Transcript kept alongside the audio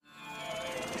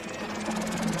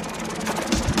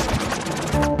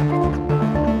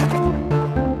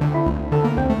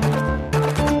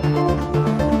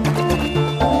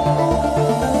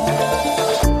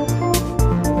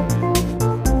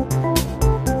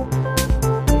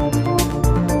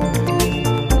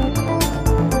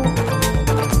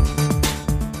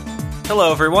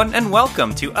Hello, everyone, and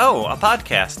welcome to a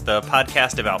Podcast, the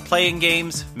podcast about playing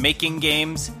games, making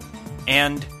games,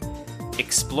 and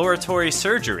exploratory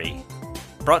surgery.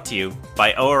 Brought to you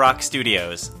by Owarok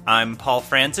Studios. I'm Paul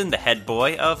Franzen, the head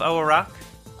boy of Owarok.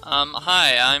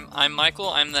 Hi, I'm Michael.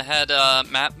 I'm the head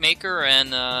map maker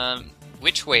and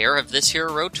witchwayer of this here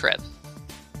road trip.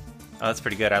 Oh, that's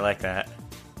pretty good. I like that.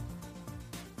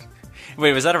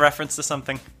 Wait, was that a reference to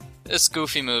something? This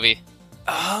Goofy movie.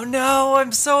 Oh no,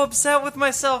 I'm so upset with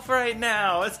myself right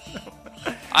now.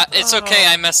 It's okay,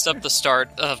 I messed up the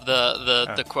start of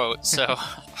the quote, so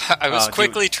I was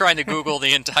quickly trying to Google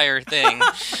the entire thing.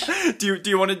 Do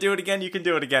you want to do it again? You can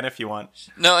do it again if you want.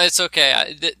 No, it's okay.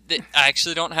 I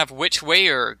actually don't have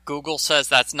witchwayer. Google says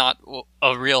that's not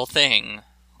a real thing.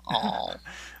 Oh.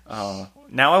 Oh,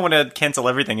 now I want to cancel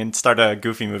everything and start a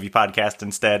Goofy movie podcast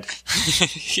instead.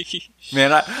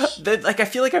 Man, I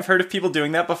feel like I've heard of people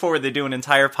doing that before, where they do an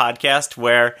entire podcast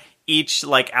where each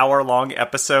hour-long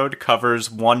episode covers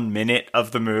 1 minute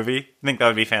of the movie. I think that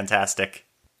would be fantastic.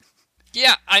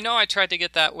 Yeah, I know. I tried to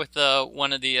get that with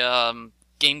one of the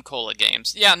Game Cola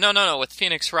games. Yeah, no, with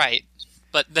Phoenix Wright,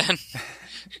 but then.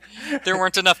 There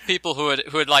weren't enough people who had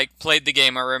played the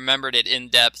game or remembered it in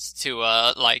depth to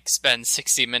spend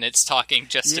 60 minutes talking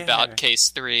just about Case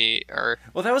 3 or.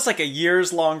 Well, that was a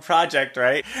years long project,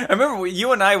 right? I remember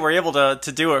you and I were able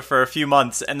to do it for a few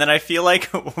months, and then I feel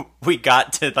like we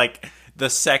got to the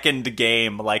second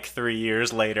game 3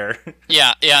 years later.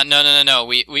 Yeah, no.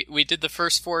 We did the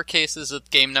first 4 cases of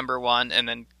game number 1, and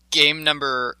then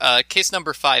case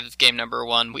number 5 of game number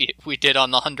 1 we did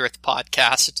on the 100th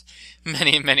podcast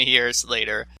many years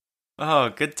later. Oh,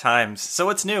 good times. So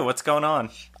what's new? What's going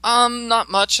on? Not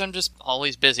much. I'm just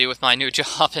always busy with my new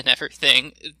job and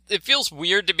everything. It feels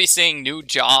weird to be saying new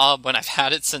job when I've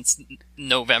had it since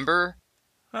November.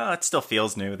 Well, it still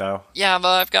feels new, though. Yeah,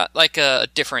 but I've got a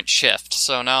different shift,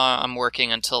 so now I'm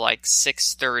working until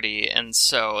 6:30, and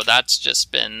so that's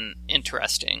just been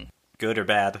interesting. Good or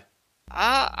bad?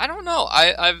 I don't know.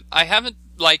 I haven't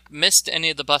missed any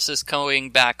of the buses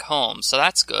going back home, so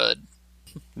that's good.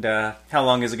 How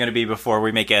long is it going to be before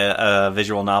we make a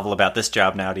visual novel about this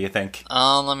job now, do you think?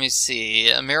 Let me see.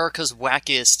 America's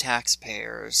wackiest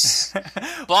taxpayers.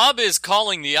 Bob is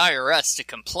calling the IRS to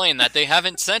complain that they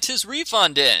haven't sent his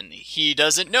refund in. He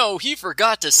doesn't know he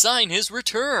forgot to sign his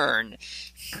return.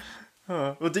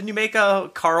 Well, didn't you make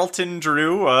a Carlton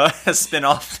Drew, a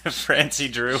spin-off to Francie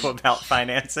Drew about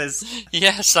finances?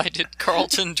 Yes, I did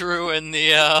Carlton Drew in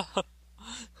the,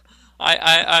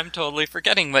 I'm totally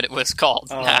forgetting what it was called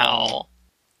now.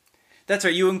 That's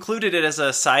right, you included it as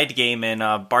a side game in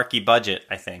Barky Budget,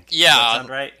 I think. Yeah. Does that sound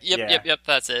right? Yep,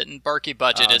 that's it. And Barky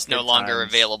Budget is no longer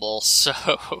available, so...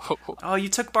 Oh, you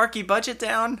took Barky Budget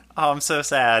down? Oh, I'm so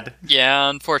sad. Yeah,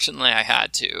 unfortunately I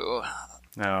had to.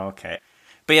 Oh, okay.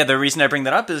 But yeah, the reason I bring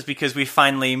that up is because we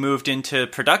finally moved into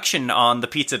production on The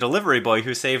Pizza Delivery Boy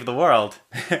Who Saved the World.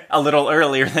 A little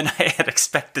earlier than I had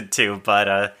expected to,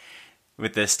 but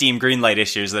with the Steam Greenlight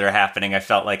issues that are happening, I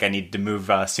felt like I needed to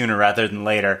move sooner rather than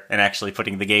later in actually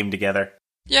putting the game together.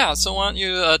 Yeah, so why don't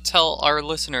you tell our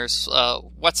listeners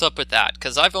what's up with that?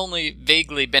 Because I've only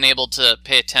vaguely been able to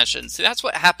pay attention. See, that's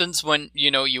what happens when,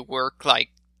 you work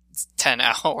 10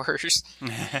 hours.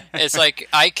 It's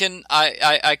I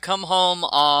come home,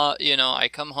 I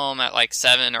come home at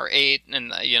 7 or 8,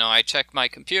 and, I check my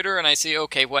computer and I see,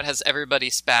 okay, what has everybody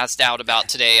spazzed out about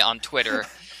today on Twitter?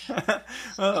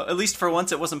 Well, at least for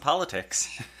once it wasn't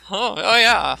politics. Oh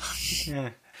yeah.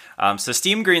 So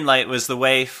Steam Greenlight was the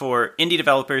way for indie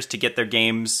developers to get their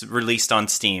games released on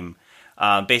Steam.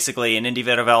 Basically, an indie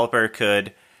developer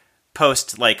could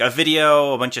post a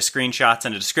video, a bunch of screenshots,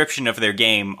 and a description of their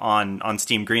game on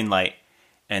Steam Greenlight.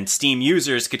 And Steam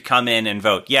users could come in and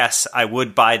vote, yes, I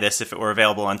would buy this if it were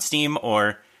available on Steam,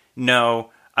 or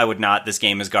no, I would not, this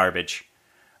game is garbage.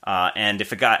 And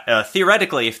if it got,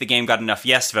 theoretically, if the game got enough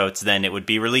yes votes, then it would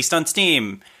be released on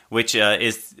Steam, which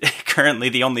is currently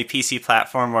the only PC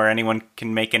platform where anyone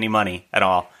can make any money at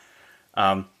all.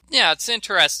 Yeah, it's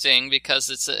interesting because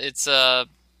the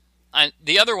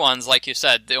other ones, like you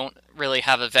said, they don't really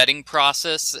have a vetting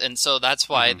process, and so that's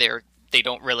why they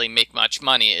don't really make much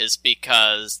money, is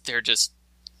because they're just,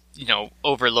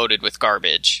 overloaded with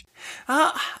garbage.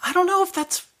 I don't know if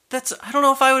that's I don't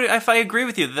know if I agree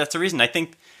with you that that's the reason. I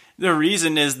think the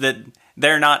reason is that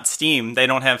they're not Steam. They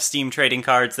don't have Steam trading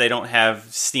cards. They don't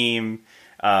have Steam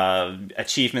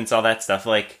achievements, all that stuff.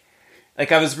 I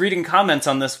was reading comments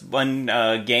on this one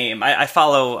game. I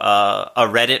follow a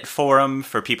Reddit forum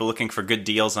for people looking for good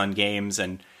deals on games,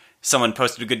 and someone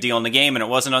posted a good deal on the game, and it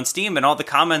wasn't on Steam, and all the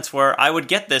comments were, I would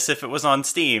get this if it was on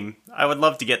Steam. I would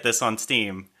love to get this on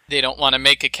Steam. They don't want to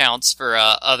make accounts for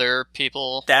other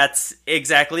people. That's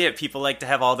exactly it. People like to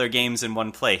have all their games in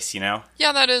one place, you know?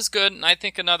 Yeah, that is good. And I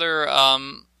think another...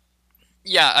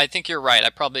 yeah, I think you're right. I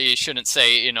probably shouldn't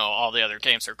say, all the other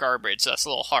games are garbage. That's a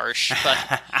little harsh.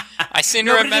 But I seem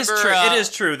to remember... It is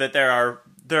true that there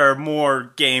are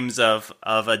more games of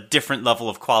a different level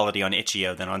of quality on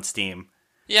itch.io than on Steam.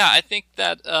 Yeah, I think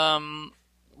that...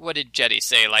 what did Jetty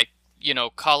say? Like,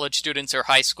 college students or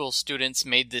high school students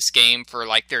made this game for,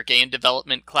 like, their game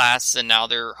development class, and now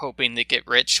they're hoping to get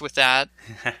rich with that.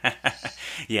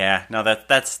 Yeah, no,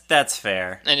 that's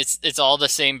fair. And it's all the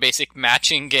same basic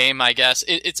matching game, I guess.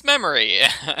 It's memory,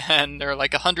 and there are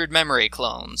like 100 memory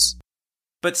clones.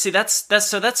 But see, that's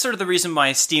sort of the reason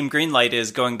why Steam Greenlight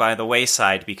is going by the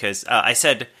wayside, because I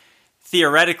said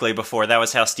theoretically before that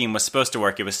was how Steam was supposed to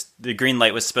work. The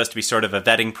Greenlight was supposed to be sort of a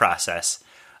vetting process.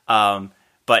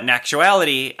 But in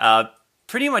actuality,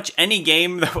 pretty much any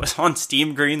game that was on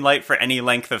Steam Greenlight for any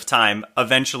length of time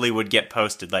eventually would get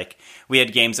posted. Like, we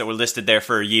had games that were listed there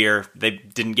for a year, they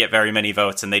didn't get very many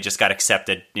votes, and they just got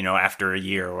accepted, after a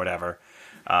year or whatever.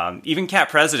 Even Cat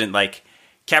President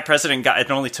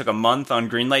it only took a month on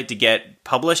Greenlight to get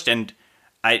published, and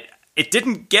it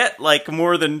didn't get, like,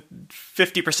 more than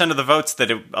 50% of the votes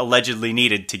that it allegedly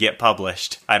needed to get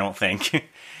published, I don't think.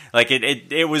 Like,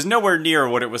 it was nowhere near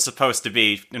what it was supposed to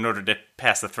be in order to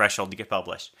pass the threshold to get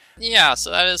published. Yeah,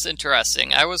 so that is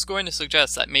interesting. I was going to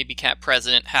suggest that maybe Cat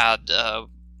President had,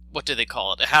 what do they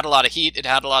call it? It had a lot of heat, it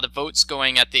had a lot of votes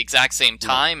going at the exact same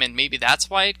time, and maybe that's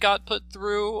why it got put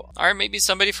through. Or maybe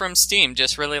somebody from Steam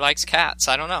just really likes cats,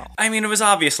 I don't know. I mean, it was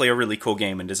obviously a really cool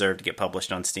game and deserved to get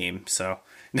published on Steam, so...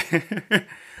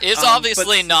 It's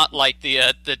obviously not like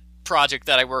the project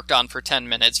that I worked on for 10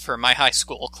 minutes for my high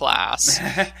school class.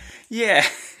 Yeah.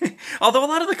 Although a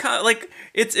lot of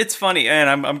it's funny, and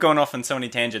I'm going off on so many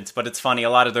tangents, but it's funny, a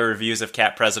lot of the reviews of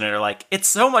Cat President are like, it's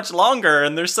so much longer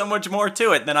and there's so much more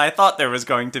to it than I thought there was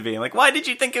going to be. Like, why did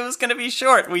you think it was going to be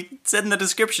short? We said in the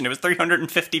description it was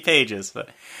 350 pages. But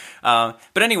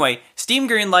anyway, Steam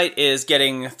Greenlight is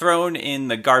getting thrown in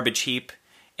the garbage heap,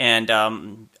 and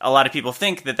a lot of people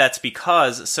think that that's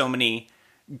because so many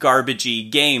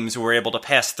garbagey games were able to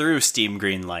pass through Steam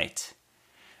Greenlight.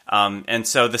 And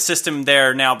so the system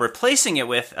they're now replacing it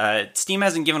with, Steam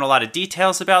hasn't given a lot of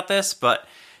details about this, but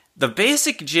the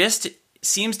basic gist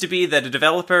seems to be that a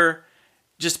developer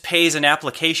just pays an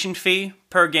application fee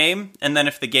per game, and then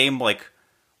if the game,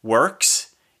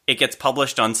 works, it gets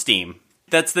published on Steam.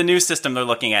 That's the new system they're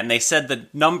looking at, and they said the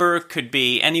number could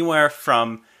be anywhere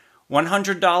from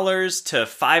 $100 to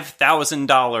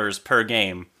 $5,000 per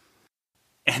game.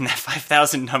 And that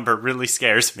 5,000 number really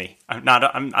scares me. I'm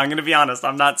going to be honest,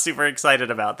 I'm not super excited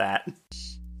about that.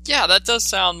 Yeah, that does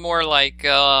sound more like,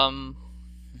 pay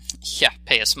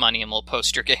us money and we'll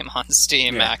post your game on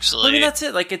Steam, actually. I mean, that's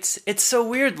it. Like, it's so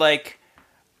weird. Like,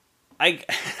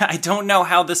 I don't know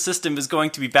how the system is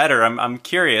going to be better. I'm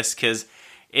curious, because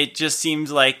it just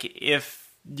seems like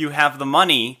if you have the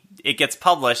money, it gets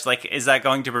published. Like, is that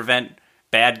going to prevent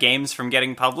bad games from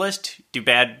getting published? Do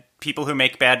bad people who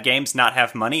make bad games not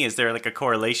have money? Is there a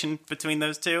correlation between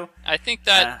those two? I think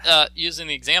that using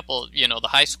the example, the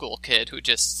high school kid who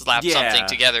just slapped something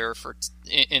together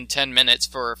in 10 minutes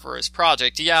for his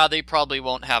project, they probably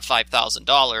won't have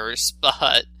 $5,000,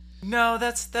 but no,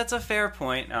 that's a fair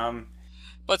point.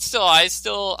 But still,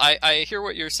 I hear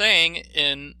what you're saying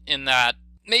in that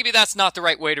maybe that's not the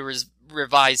right way to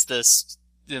revise this.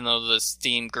 The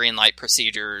Steam Greenlight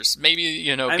procedures. Maybe,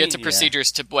 get the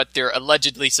procedures to what they're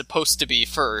allegedly supposed to be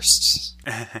first.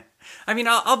 I mean,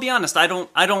 I'll be honest. I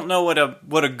don't know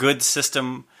what a good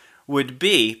system would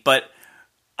be, but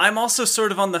I'm also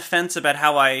sort of on the fence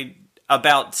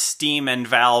about Steam and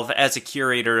Valve as a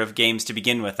curator of games to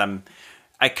begin with.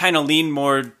 I kind of lean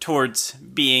more towards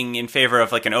being in favor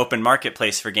of an open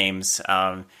marketplace for games,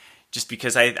 just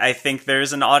because I think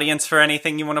there's an audience for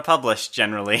anything you want to publish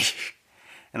generally.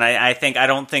 And I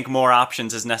don't think more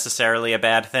options is necessarily a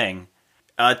bad thing.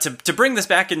 To bring this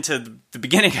back into the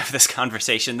beginning of this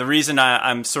conversation, the reason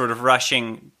I'm sort of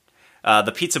rushing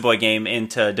the Pizza Boy game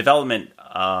into development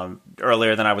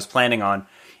earlier than I was planning on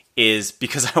is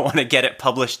because I want to get it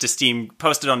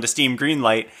posted onto Steam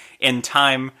Greenlight in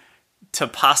time to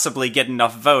possibly get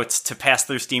enough votes to pass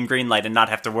through Steam Greenlight and not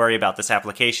have to worry about this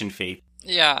application fee.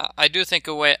 Yeah, I do think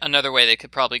another way they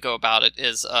could probably go about it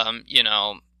is,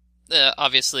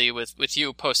 obviously, with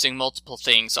you posting multiple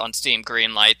things on Steam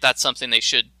Greenlight, that's something they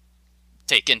should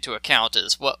take into account.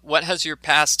 Is what has your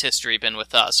past history been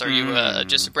with us? Are you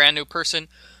just a brand new person,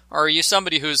 or are you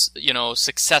somebody who's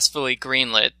successfully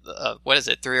greenlit?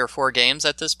 3 or 4 games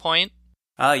at this point?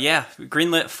 Yeah,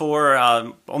 greenlit for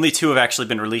only 2 have actually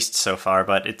been released so far,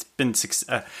 but it's been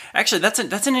actually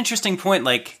that's an interesting point.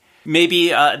 Like maybe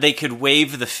they could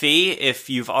waive the fee if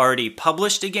you've already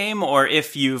published a game, or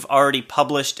if you've already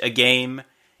published a game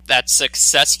that's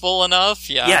successful enough.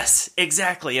 Yeah. Yes,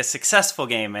 exactly, a successful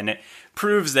game, and it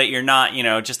proves that you're not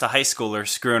just a high schooler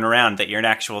screwing around, that you're an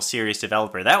actual serious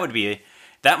developer.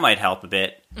 That might help a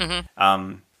bit.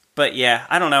 Mm-hmm. But yeah,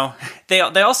 I don't know. They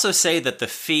also say that the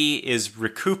fee is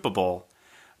recoupable,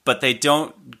 but they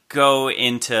don't go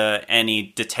into any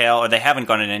detail, or they haven't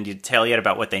gone into any detail yet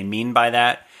about what they mean by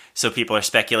that. So people are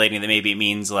speculating that maybe it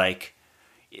means, like,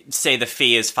 say the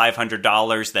fee is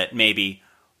 $500, that maybe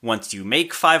once you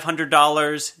make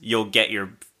 $500, you'll get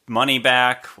your money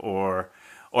back, or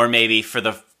maybe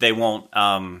they won't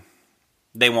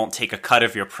take a cut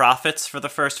of your profits for the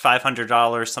first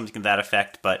 $500, something to that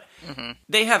effect. But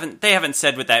they haven't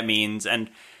said what that means. And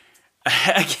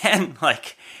again,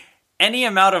 like, any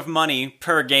amount of money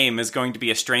per game is going to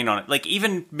be a strain on it. Like,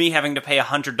 even me having to pay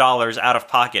 $100 out of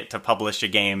pocket to publish a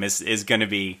game is going to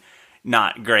be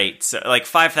not great. So, like,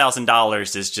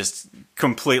 $5,000 is just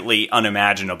completely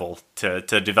unimaginable to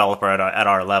a developer at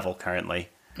our level currently.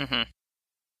 Mm-hmm.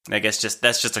 I guess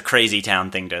that's just a crazy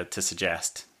town thing to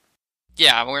suggest.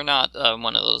 Yeah, we're not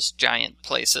one of those giant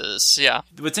places, yeah.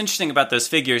 What's interesting about those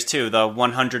figures, too, the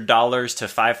 $100 to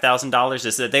 $5,000,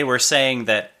 is that they were saying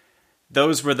that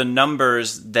those were the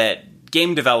numbers that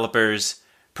game developers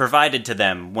provided to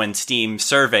them when Steam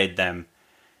surveyed them.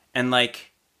 And,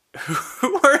 like,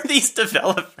 who are these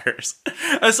developers?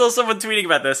 I saw someone tweeting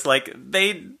about this, like,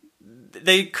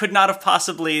 they could not have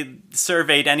possibly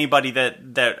surveyed anybody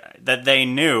that they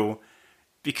knew,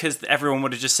 because everyone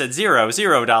would have just said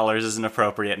 $0 is an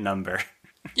appropriate number.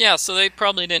 Yeah, so they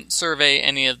probably didn't survey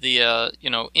any of the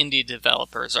indie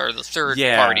developers or the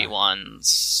third-party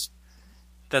ones.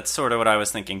 That's sort of what I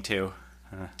was thinking too.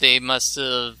 They must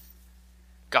have...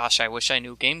 Gosh, I wish I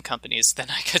knew game companies, then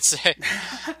I could say.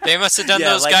 They must have done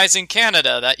those guys in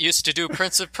Canada that used to do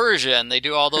Prince of Persia, and they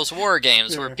do all those war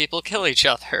games where people kill each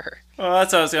other. Well,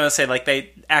 that's what I was going to say. Like,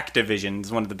 Activision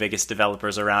is one of the biggest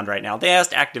developers around right now. They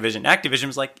asked Activision. Activision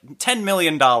was like $10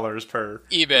 million per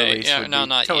eBay. release. Yeah, no,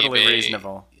 not totally eBay.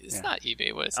 Reasonable. It's not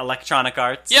eBay. Was Electronic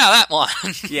Arts. Yeah, that one.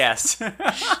 Yes.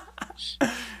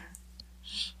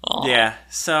 Yeah.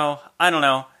 So I don't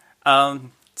know.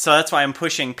 So that's why I'm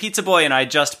pushing. Pizza Boy and I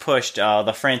just pushed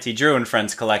the Francie Drew and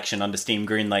Friends collection onto Steam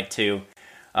Greenlight 2,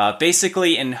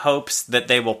 basically in hopes that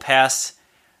they will pass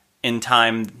in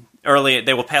time early.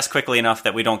 They will pass quickly enough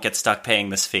that we don't get stuck paying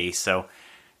this fee. So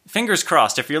fingers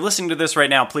crossed. If you're listening to this right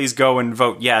now, please go and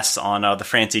vote yes on the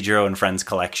Francie Drew and Friends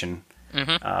collection.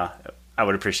 Mm-hmm. I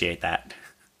would appreciate that.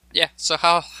 Yeah. So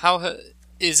how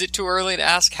is it too early to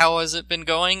ask how has it been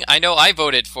going? I know I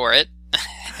voted for it.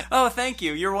 Oh, thank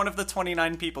you. You're one of the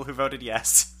 29 people who voted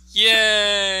yes.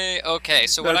 Yay! Okay,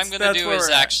 so what I'm going to do is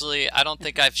actually, I don't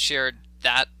think I've shared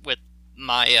that with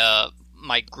my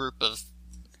my group of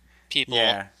people.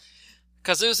 Yeah.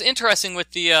 Because it was interesting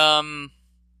with the,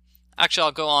 actually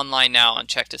I'll go online now and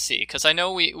check to see, because I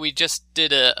know we just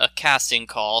did a casting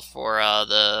call for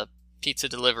the pizza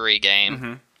delivery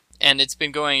game, and it's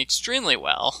been going extremely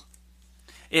well.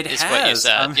 It has. What you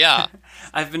said, yeah.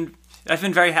 I've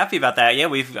been very happy about that. Yeah,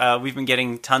 we've been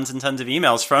getting tons and tons of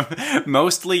emails from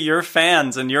mostly your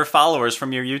fans and your followers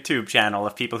from your YouTube channel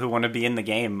of people who want to be in the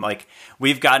game. Like,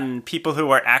 we've gotten people who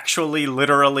are actually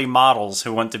literally models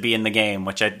who want to be in the game,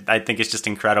 which I think is just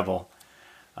incredible.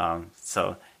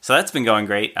 So that's been going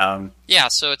great. Yeah,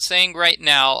 so it's saying right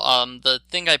now, the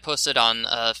thing I posted on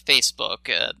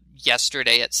Facebook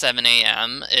yesterday at 7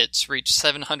 a.m., it's reached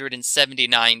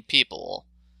 779 people.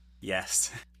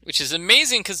 Yes. Which is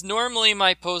amazing, because normally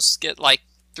my posts get like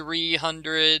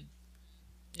 300...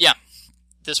 Yeah,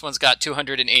 this one's got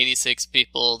 286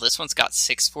 people, this one's got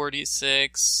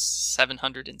 646,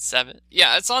 707...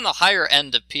 Yeah, it's on the higher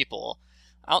end of people.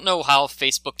 I don't know how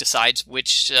Facebook decides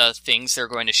which things they're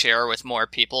going to share with more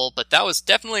people, but that was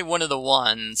definitely one of the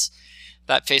ones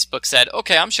that Facebook said,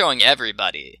 okay, I'm showing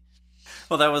everybody.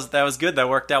 Well, that was good. That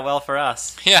worked out well for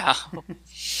us. Yeah.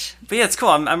 But yeah, it's cool.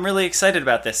 I'm really excited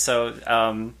about this.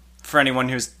 So for anyone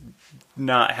who's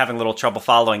not having a little trouble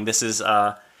following, this is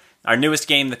our newest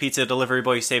game, The Pizza Delivery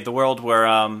Boy Who Saved the World, where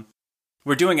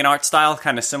we're doing an art style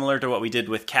kind of similar to what we did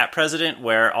with Cat President,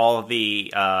 where all of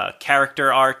the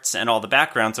character arts and all the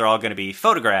backgrounds are all going to be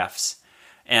photographs.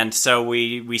 And so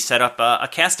we set up a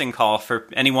casting call for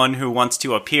anyone who wants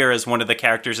to appear as one of the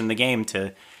characters in the game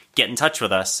to get in touch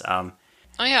with us.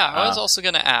 Oh yeah, I was also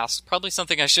going to ask, probably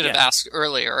something I should have asked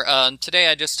earlier. Today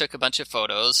I just took a bunch of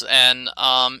photos, and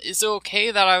is it okay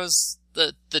that I was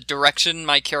the direction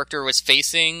my character was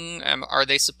facing? Are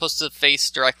they supposed to face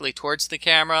directly towards the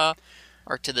camera,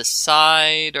 or to the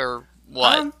side, or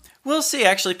what? We'll see.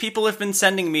 Actually, people have been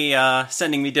sending me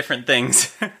different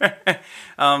things.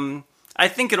 I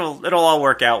think it'll all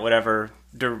work out whatever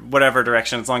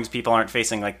direction, as long as people aren't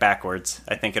facing like backwards.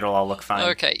 I think it'll all look fine.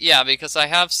 Okay, yeah, because I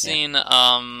have seen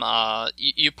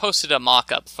you posted a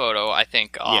mock-up photo, I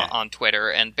think, on Twitter,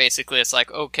 and basically it's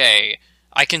like, okay,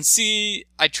 I can see.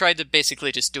 I tried to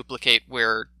basically just duplicate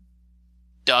where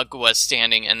Doug was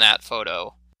standing in that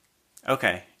photo.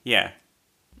 Okay. Yeah.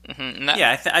 Mm-hmm,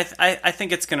 I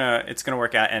think it's gonna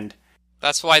work out, and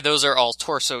that's why those are all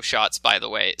torso shots, by the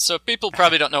way. So people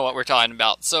probably don't know what we're talking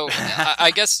about. So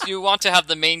I guess you want to have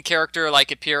the main character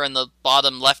like appear in the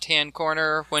bottom left-hand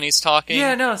corner when he's talking.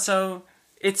 Yeah, no. So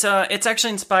it's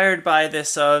actually inspired by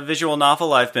this visual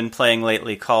novel I've been playing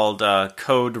lately called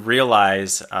Code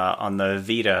Realize on the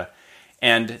Vita.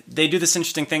 And they do this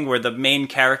interesting thing where the main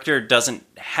character doesn't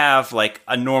have like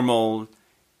a normal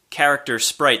character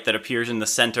sprite that appears in the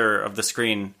center of the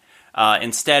screen.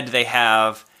 Instead, they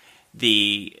have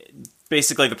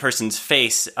basically the person's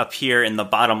face appear in the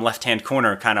bottom left-hand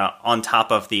corner, kind of on top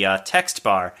of the text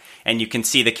bar, and you can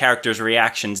see the character's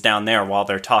reactions down there while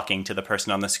they're talking to the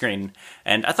person on the screen.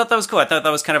 And I thought that was cool. I thought that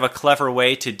was kind of a clever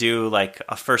way to do like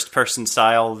a first-person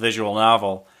style visual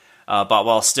novel, but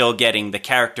while still getting the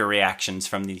character reactions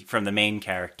from the main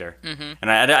character. Mm-hmm. And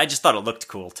I just thought it looked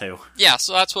cool too. Yeah,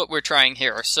 so that's what we're trying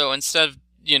here. So instead of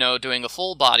doing a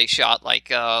full body shot like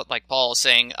Paul was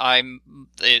saying,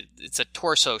 it's a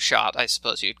torso shot, I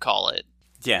suppose you'd call it.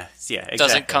 Yeah, exactly. It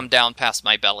doesn't come down past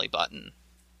my belly button.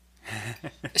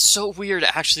 It's so weird,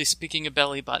 actually. Speaking of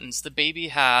belly buttons, the baby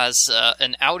has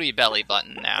an outie belly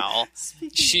button now.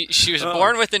 She was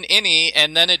born with an innie,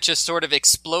 and then it just sort of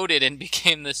exploded and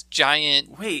became this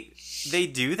giant... Wait, they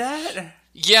do that?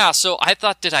 Yeah, so I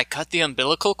thought, did I cut the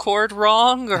umbilical cord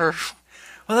wrong, or...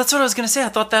 Well, that's what I was going to say. I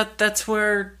thought that's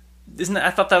where... I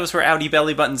thought that was where outie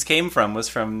belly buttons came from, was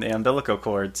from the umbilical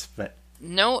cords, but...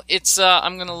 No, it's,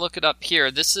 I'm gonna look it up here.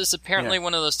 This is apparently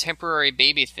one of those temporary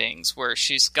baby things where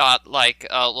she's got, like,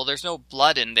 there's no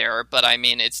blood in there, but I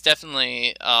mean, it's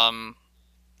definitely, I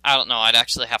don't know, I'd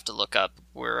actually have to look up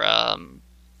where,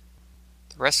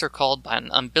 the rest are called by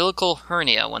an umbilical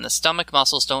hernia when the stomach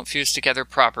muscles don't fuse together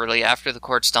properly after the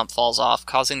cord stump falls off,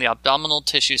 causing the abdominal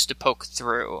tissues to poke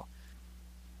through.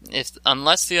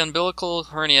 Unless the umbilical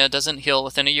hernia doesn't heal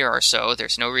within a year or so,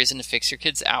 there's no reason to fix your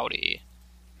kid's outie.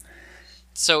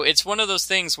 So it's one of those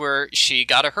things where she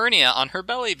got a hernia on her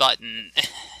belly button,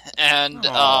 and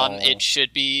it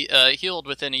should be healed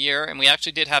within a year, and we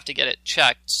actually did have to get it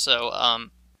checked, so...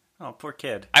 oh, poor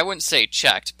kid. I wouldn't say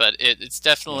checked, but it's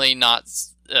definitely not...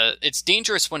 it's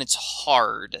dangerous when it's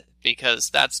hard, because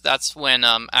that's when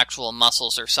actual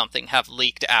muscles or something have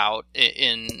leaked out,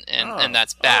 and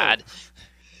that's bad.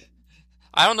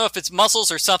 I don't know if it's muscles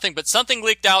or something, but something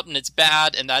leaked out and it's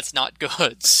bad, and that's not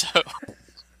good, so...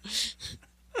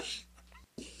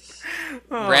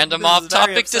 Random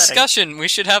off-topic discussion. We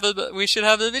should have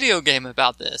a video game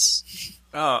about this.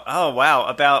 Oh wow!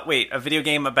 A video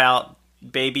game about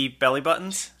baby belly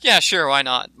buttons? Yeah, sure. Why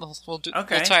not? We'll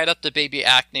tie it up to baby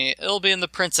acne. It'll be in the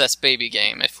Princess Baby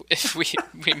game if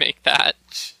we make that.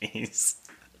 Jeez.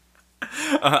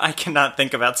 I cannot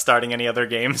think about starting any other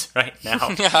games right now.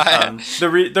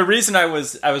 The reason I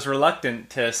was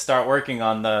reluctant to start working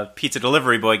on the Pizza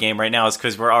Delivery Boy game right now is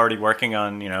because we're already working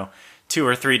on 2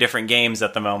 or 3 different games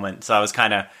at the moment. So I was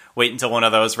kind of waiting until one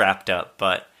of those wrapped up.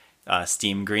 But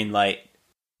Steam Greenlight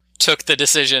took the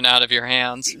decision out of your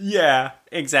hands. Yeah,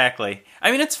 exactly.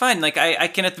 I mean, it's fine. Like I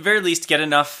can at the very least get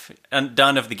enough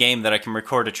done of the game that I can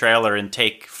record a trailer and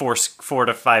take 4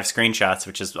 to 5 screenshots,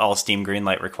 which is all Steam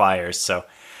Greenlight requires. So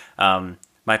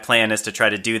my plan is to try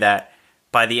to do that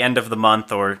by the end of the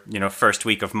month or first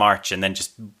week of March, and then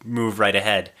just move right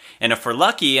ahead. And if we're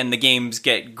lucky and the games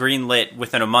get greenlit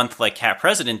within a month like Cat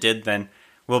President did, then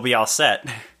we'll be all set.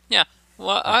 Yeah.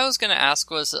 What I was going to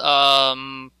ask was...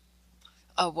 what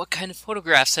kind of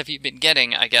photographs have you been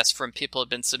getting, I guess, from people who have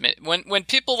been submit? When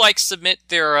people submit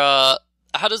their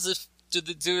how does this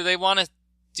do they want to,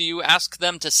 do you ask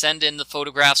them to send in the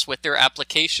photographs with their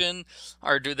application,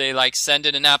 or do they send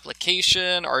in an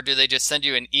application, or do they just send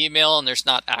you an email and there's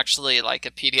not actually a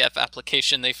PDF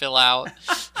application they fill out?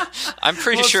 I'm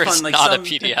pretty sure it's not a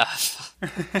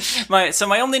PDF.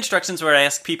 My only instructions were I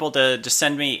asked people to just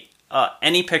send me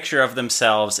any picture of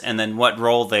themselves and then what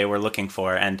role they were looking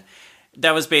for, and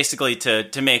that was basically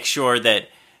to make sure that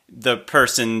the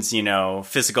person's,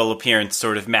 physical appearance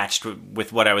sort of matched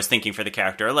with what I was thinking for the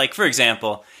character. Like, for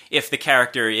example, if the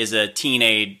character is a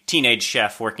teenage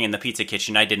chef working in the pizza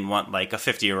kitchen, I didn't want, like, a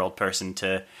 50-year-old person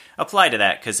to apply to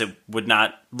that because it would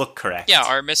not look correct. Yeah,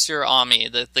 our Mr. Ami,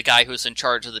 the guy who's in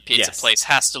charge of the pizza Yes. place,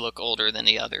 has to look older than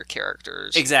the other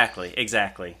characters. Exactly.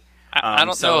 I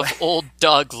don't know if old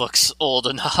Doug looks old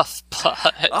enough,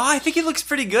 but... Oh, I think he looks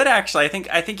pretty good, actually.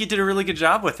 I think you did a really good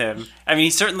job with him. I mean, he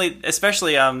certainly,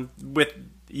 especially with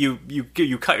you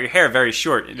cut your hair very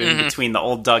short in between the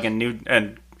old Doug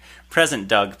and present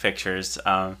Doug pictures.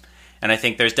 And I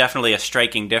think there's definitely a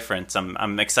striking difference.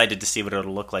 I'm excited to see what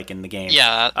it'll look like in the game.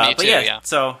 Yeah, me too, yeah.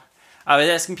 So I was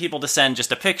asking people to send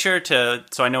just a picture so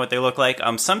I know what they look like.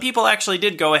 Some people actually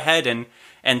did go ahead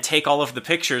and take all of the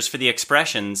pictures for the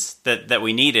expressions that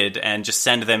we needed and just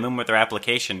send them in with their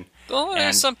application. Well,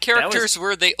 there's some characters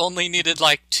where they only needed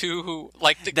like two,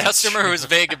 like the customer who's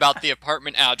vague about the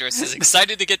apartment address is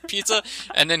excited to get pizza,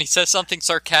 and then he says something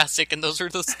sarcastic, and those are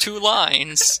those 2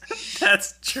 lines.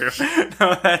 That's true.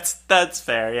 No, that's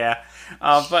fair, yeah.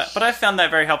 But I found that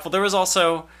very helpful. There was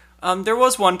also... there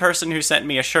was one person who sent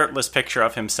me a shirtless picture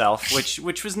of himself,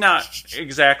 which was not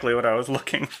exactly what I was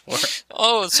looking for.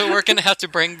 Oh, so we're gonna have to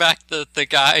bring back the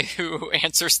guy who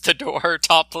answers the door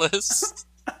topless?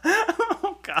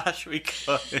 Oh gosh, we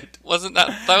could. Wasn't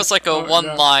that was like a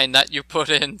line that you put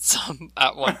in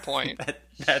at one point?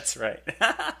 That's right.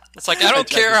 It's like, I don't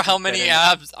care how many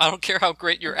abs, I don't care how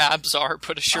great your abs are,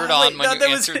 put a shirt on when you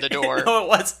answer the door.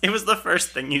 No, it was the first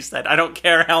thing you said. I don't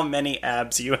care how many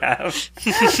abs you have.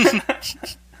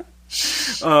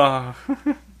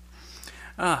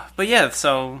 But yeah,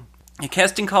 so the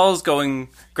casting call is going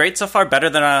great so far, better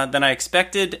than I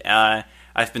expected.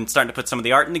 I've been starting to put some of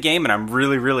the art in the game, and I'm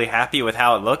really, really happy with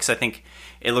how it looks. I think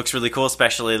it looks really cool,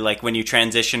 especially like when you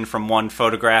transition from one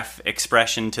photograph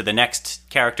expression to the next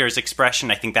character's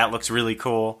expression. I think that looks really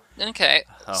cool. Okay,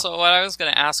 so what I was going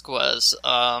to ask was,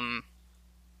 I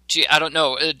don't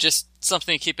know, just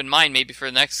something to keep in mind maybe for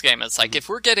the next game. It's like, if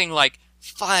we're getting like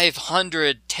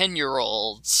 500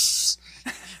 10-year-olds...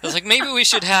 I was like, maybe we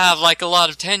should have like a lot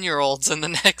of 10-year-olds in the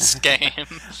next game.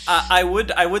 I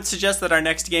would suggest that our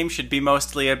next game should be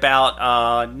mostly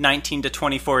about 19 to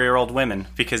 24-year-old women,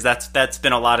 because that's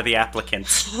been a lot of the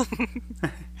applicants.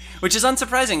 Which is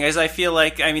unsurprising, as I feel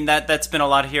like, I mean, that's been a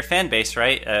lot of your fan base,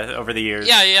 right, over the years.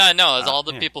 Yeah, no, it's all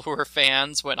the people who were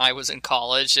fans when I was in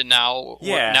college, and now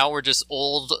we're just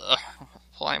old.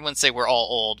 Well, I wouldn't say we're all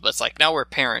old, but it's like now we're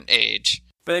parent age.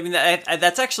 But I mean,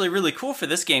 that's actually really cool for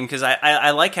this game, because I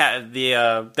like how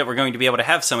that we're going to be able to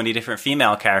have so many different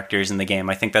female characters in the game.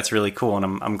 I think that's really cool,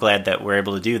 and I'm glad that we're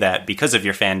able to do that because of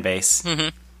your fan base.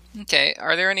 Mm-hmm. Okay,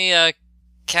 are there any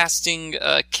casting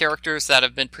characters that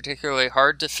have been particularly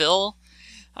hard to fill?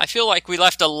 I feel like we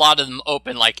left a lot of them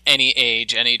open, like any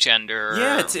age, any gender.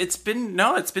 Yeah, it's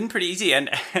been pretty easy, and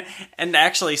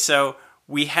actually, so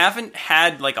we haven't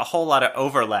had like a whole lot of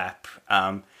overlap.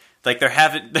 Like there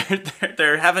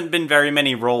haven't been very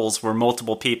many roles where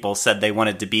multiple people said they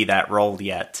wanted to be that role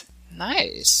yet.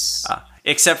 Nice.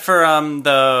 Except for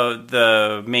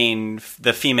the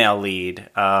female lead.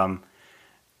 Finley.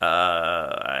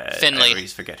 I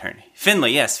always forget her name.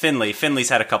 Finley, yes, Finley. Finley's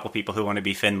had a couple people who want to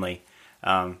be Finley.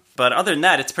 But other than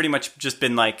that, it's pretty much just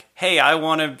been like, hey, I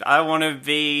want to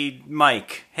be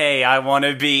Mike. Hey, I want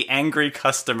to be angry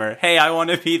customer. Hey, I want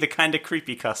to be the kind of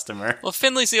creepy customer. Well,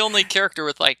 Finley's the only character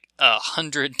with like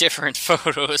 100 different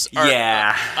photos.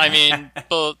 Yeah. I mean,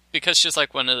 because she's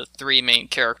like one of the 3 main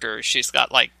characters, she's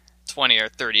got like 20 or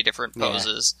 30 different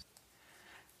poses.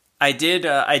 Yeah.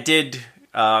 I did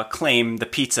claim the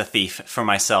pizza thief for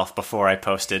myself before I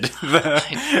posted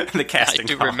the casting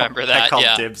call. I do remember that, I called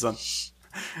dibs on...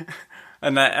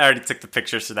 And I already took the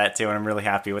pictures for that too, and I'm really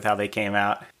happy with how they came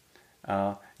out.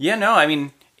 I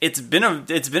mean, it's been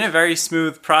a very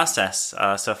smooth process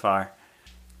so far.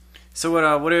 So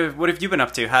what have you been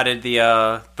up to? How did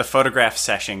the photograph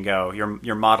session go?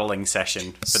 Your modeling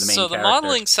session for the main character? So the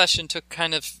modeling session took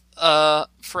kind of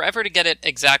forever to get it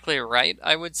exactly right,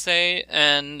 I would say,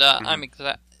 and I'm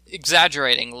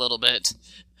exaggerating a little bit.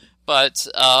 But,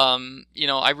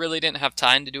 I really didn't have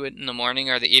time to do it in the morning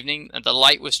or the evening. The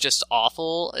light was just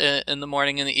awful in the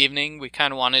morning and the evening. We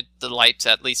kind of wanted the light to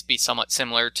at least be somewhat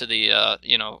similar to the,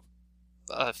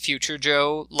 Future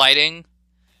Joe lighting.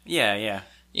 Yeah.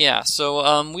 Yeah,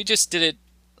 so we just did it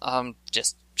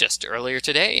just earlier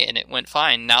today, and it went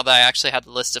fine. Now that I actually had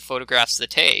the list of photographs to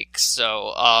take,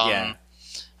 so I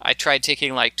tried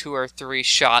taking like 2 or 3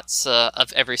 shots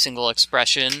of every single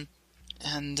expression.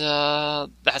 And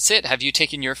that's it. Have you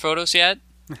taken your photos yet?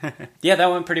 Yeah, that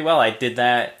went pretty well. I did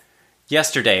that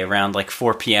yesterday around like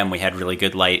 4 p.m. we had really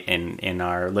good light in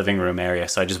our living room area,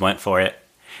 so I just went for it.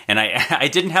 And I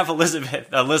didn't have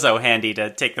Lizzo handy to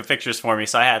take the pictures for me,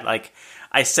 so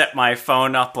I set my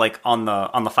phone up like on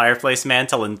the fireplace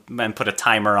mantle and put a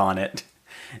timer on it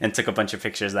and took a bunch of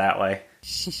pictures that way.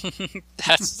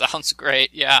 That sounds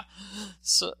great. Yeah.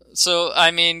 So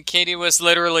I mean, Katie was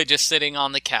literally just sitting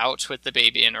on the couch with the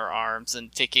baby in her arms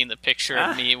and taking the picture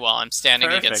of me while I'm standing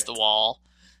against the wall.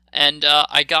 And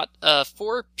I got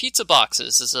 4 pizza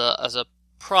boxes as a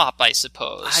prop, I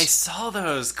suppose. I saw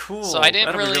those. Cool. So I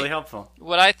didn't That'll be really helpful.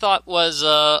 What I thought was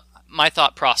my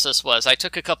thought process was I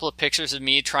took a couple of pictures of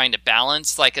me trying to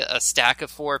balance like a stack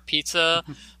of 4 pizza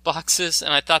boxes,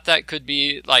 and I thought that could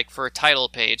be like for a title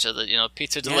page of the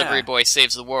pizza delivery boy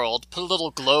saves the world. Put a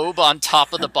little globe on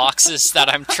top of the boxes that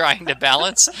I'm trying to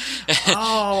balance.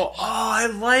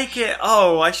 I like it.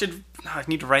 I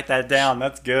need to write that down.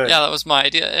 That's good. Yeah, that was my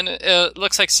idea. And it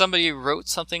looks like somebody wrote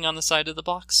something on the side of the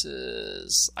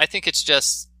boxes. I think it's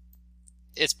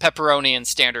pepperoni and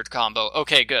standard combo.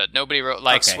 Okay, good. Nobody wrote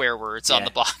swear words on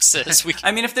the boxes.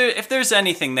 I mean, if there's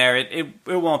anything there, it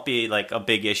won't be like a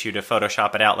big issue to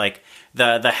Photoshop it out. Like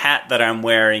the hat that I'm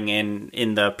wearing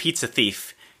in the Pizza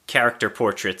Thief character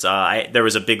portraits, there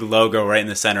was a big logo right in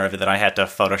the center of it that I had to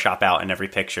Photoshop out in every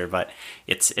picture, but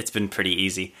it's been pretty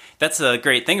easy. That's a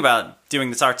great thing about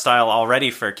doing this art style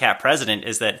already for Cat President,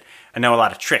 is that I know a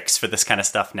lot of tricks for this kind of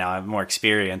stuff now. I'm more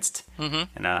experienced. Mm-hmm.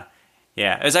 And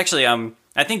it was actually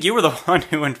I think you were the one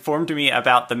who informed me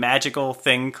about the magical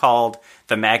thing called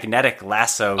the magnetic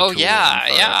lasso tool.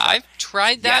 Yeah, I've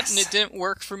tried that and it didn't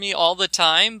work for me all the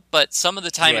time, but some of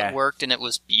the time it worked and it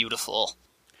was beautiful.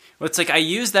 Well, it's like I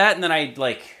use that, and then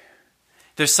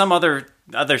there's some other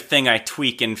thing I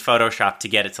tweak in Photoshop to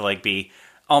get it to be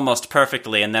almost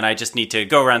perfectly, and then I just need to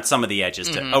go around some of the edges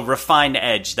to a refined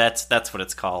edge. That's what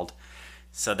it's called.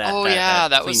 So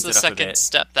that was the second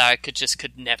step that I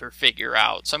could never figure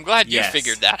out. So I'm glad you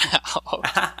figured that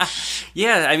out.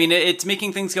 Yeah, I mean it's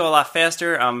making things go a lot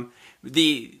faster.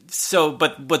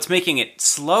 But what's making it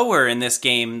slower in this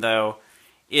game though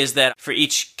is that for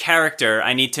each character,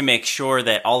 I need to make sure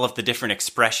that all of the different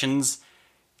expressions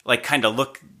kind of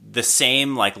look the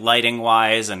same,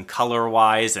 lighting-wise and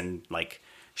color-wise and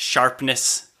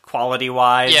sharpness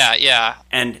quality-wise. Yeah.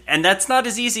 And that's not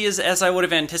as easy as I would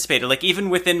have anticipated. Even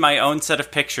within my own set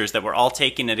of pictures that were all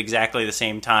taken at exactly the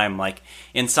same time,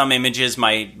 in some images,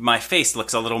 my face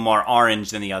looks a little more orange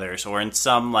than the others, or in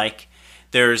some,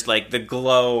 there's the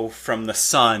glow from the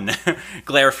sun,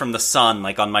 glare from the sun,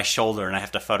 on my shoulder, and I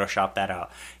have to Photoshop that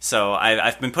out. So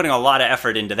I've been putting a lot of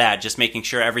effort into that, just making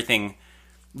sure everything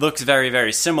looks very,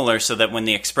 very similar, so that when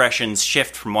the expressions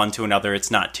shift from one to another,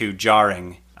 it's not too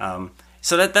jarring.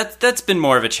 So that's been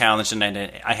more of a challenge than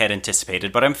I had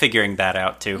anticipated, but I'm figuring that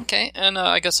out too. Okay, and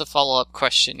I guess a follow-up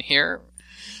question here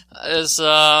is,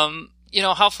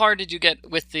 how far did you get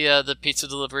with the pizza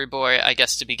delivery boy, I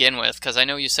guess, to begin with? Because I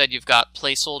know you said you've got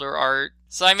placeholder art.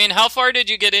 So, I mean, how far did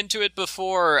you get into it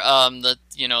before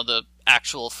the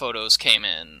actual photos came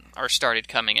in or started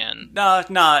coming in? No,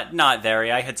 not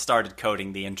very. I had started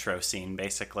coding the intro scene,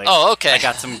 basically. Oh, okay. I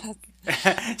got some...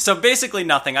 So basically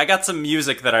nothing. I got some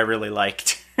music that I really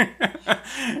liked.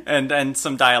 and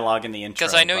some dialogue in the intro.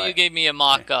 Because I know you gave me a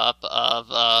mock-up of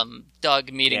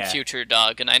Doug meeting future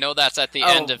Doug, and I know that's at the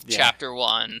end of Chapter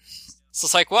 1. So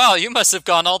it's wow, you must have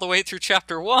gone all the way through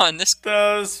Chapter 1.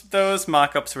 Those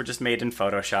mock-ups were just made in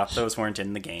Photoshop. Those weren't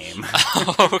in the game.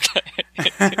 Okay.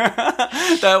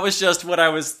 That was just what I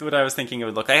was thinking it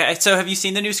would look like. So have you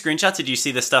seen the new screenshots? Did you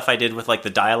see the stuff I did with the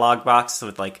dialogue box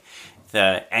with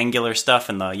the angular stuff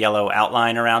and the yellow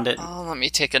outline around it? Oh, let me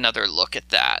take another look at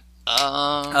that.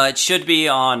 It should be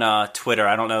on Twitter.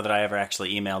 I don't know that I ever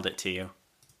actually emailed it to you.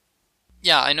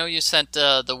 Yeah, I know you sent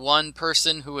the one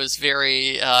person who was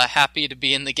very happy to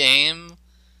be in the game.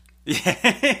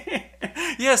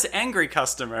 Yes, angry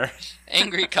customer.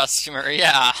 Angry customer,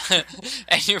 yeah.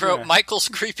 And you wrote, Michael's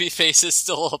creepy face is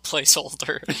still a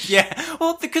placeholder. Yeah,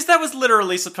 well, because that was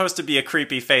literally supposed to be a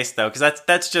creepy face, though, because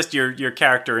that's just your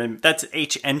character, and that's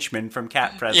H. Henchman from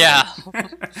Cat President.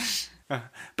 Yeah.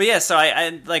 But yeah, so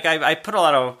I put a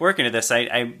lot of work into this.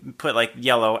 I put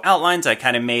yellow outlines. I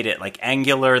kind of made it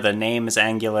angular. The name is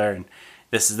angular, and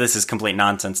this is complete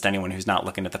nonsense to anyone who's not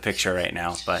looking at the picture right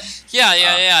now. But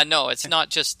yeah. No, it's not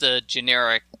just the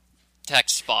generic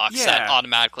text box that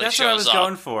automatically shows up. That's what I was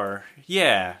going for.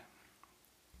 Yeah.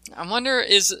 I wonder,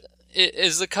 is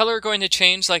the color going to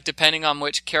change depending on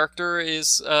which character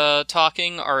is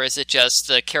talking, or is it just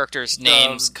the character's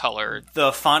name's color?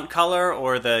 The font color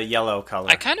or the yellow color?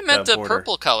 I kind of meant the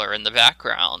purple color in the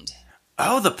background.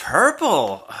 Oh, the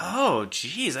purple. Oh,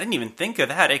 geez, I didn't even think of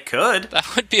that. It could.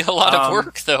 That would be a lot of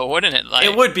work, though, wouldn't it?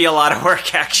 It would be a lot of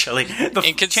work, actually.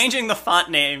 Changing the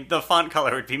font name, the font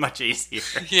color would be much easier.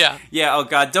 Yeah. Yeah. Oh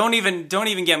God, don't even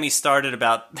get me started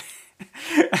about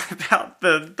about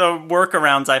the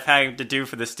workarounds I've had to do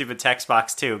for the stupid text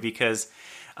box too, because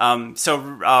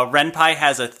Ren'Py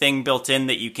has a thing built in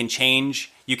that you can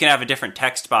change. You can have a different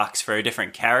text box for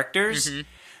different characters. Mm-hmm.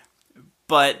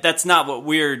 But that's not what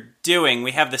we're doing.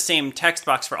 We have the same text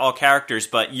box for all characters,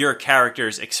 but your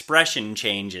character's expression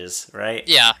changes, right?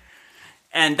 Yeah.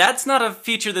 And that's not a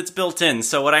feature that's built in.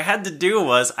 So what I had to do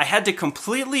was I had to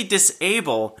completely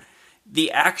disable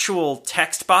the actual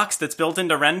text box that's built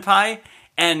into Ren'Py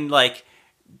and, like,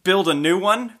 build a new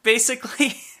one,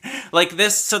 basically. Like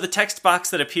this, so the text box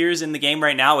that appears in the game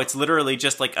right now, it's literally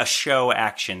just like a show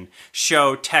action.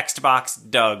 Show text box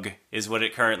Doug is what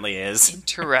it currently is.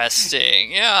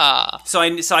 Interesting, yeah. So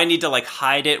I need to like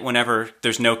hide it whenever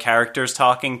there's no characters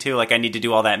talking to. Like I need to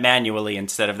do all that manually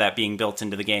instead of that being built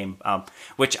into the game,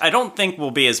 which I don't think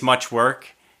will be as much work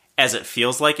as it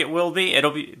feels like it will be. It'll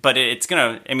be, but it's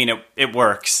gonna. I mean, it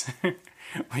works,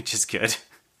 which is good.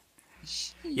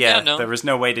 Yeah, no. There was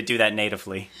no way to do that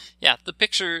natively. Yeah, the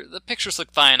pictures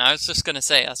look fine. I was just gonna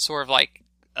say, that's sort of like,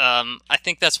 I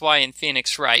think that's why in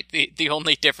Phoenix Wright, the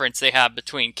only difference they have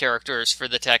between characters for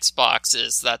the text box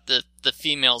is that the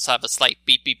females have a slight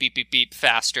beep beep beep beep beep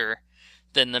faster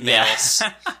than the males.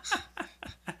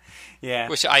 Yeah.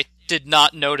 Which I did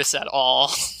not notice at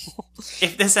all.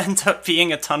 If this ends up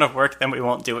being a ton of work, then we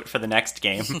won't do it for the next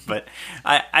game. But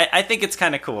I think it's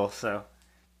kind of cool, so.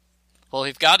 Well,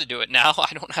 we've got to do it now.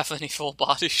 I don't have any full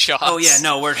body shots. Oh yeah,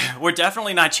 no, we're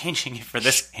definitely not changing it for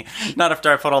this game. Not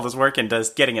after I put all this work into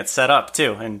getting it set up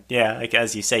too. And yeah, like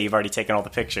as you say, you've already taken all the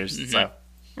pictures.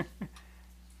 Mm-hmm.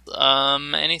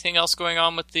 So, anything else going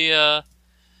on with the?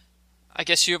 I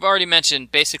guess you've already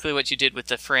mentioned basically what you did with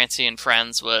the Francie and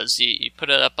Friends was you put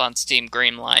it up on Steam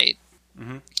Greenlight.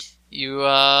 Mm-hmm. You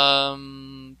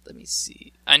let me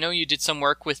see. I know you did some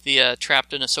work with the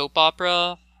Trapped in a Soap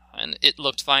Opera, and it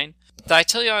looked fine. Did I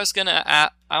tell you I was gonna? I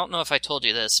don't know if I told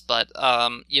you this, but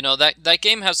that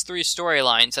game has 3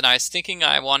 storylines, and I was thinking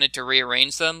I wanted to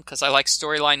rearrange them because I like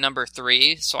storyline number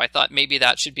 3, so I thought maybe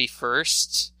that should be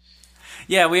first.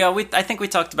 Yeah, I think we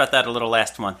talked about that a little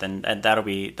last month, and that'll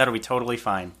be totally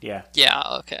fine. Yeah. Yeah.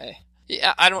 Okay.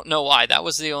 Yeah, I don't know why that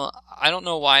was I don't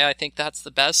know why I think that's the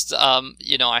best.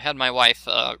 I had my wife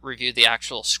review the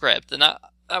actual script, and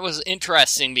that was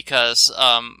interesting because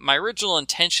my original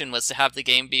intention was to have the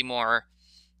game be more,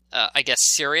 I guess,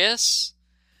 serious.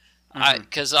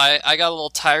 Because I got a little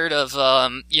tired of,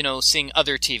 seeing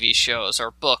other TV shows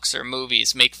or books or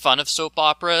movies make fun of soap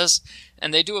operas.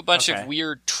 And they do a bunch of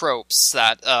weird tropes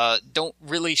that don't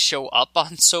really show up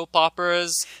on soap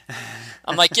operas.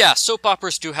 I'm like, yeah, soap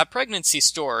operas do have pregnancy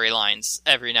storylines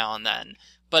every now and then.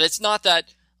 But it's not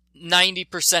that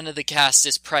 90% of the cast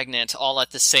is pregnant all at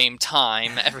the same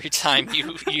time every time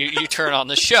you turn on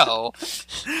the show.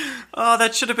 Oh,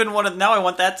 that should have been now I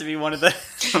want that to be one of the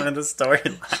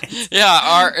storylines.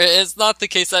 Yeah, it's not the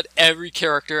case that every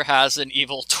character has an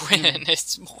evil twin.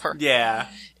 It's more... Yeah.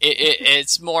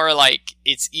 It's more like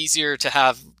it's easier to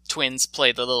have twins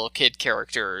play the little kid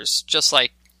characters, just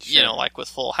like, like with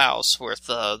Full House, with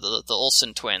the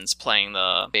Olsen twins playing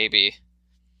the baby.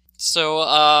 So,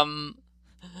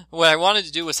 what I wanted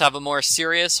to do was have a more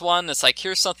serious one. It's like,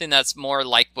 here's something that's more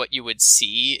like what you would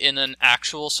see in an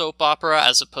actual soap opera,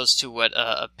 as opposed to what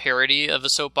a parody of a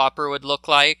soap opera would look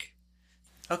like.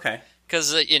 Okay.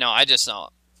 Because,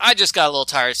 I just got a little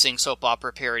tired of seeing soap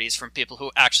opera parodies from people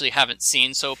who actually haven't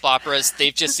seen soap operas.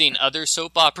 They've just seen other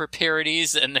soap opera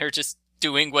parodies, and they're just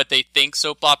doing what they think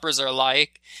soap operas are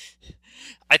like.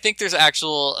 I think there's an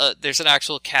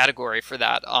actual category for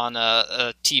that on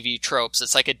TV tropes.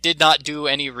 It's like a did not do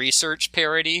any research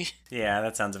parody. Yeah,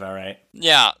 that sounds about right.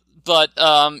 Yeah, but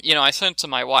I sent it to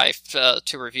my wife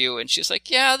to review, and she's like,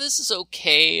 "Yeah, this is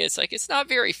okay." It's like, it's not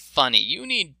very funny. You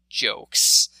need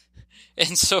jokes.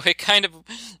 And so I kind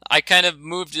of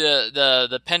moved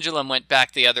the pendulum went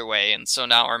back the other way, and so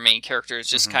now our main character is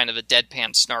just kind of a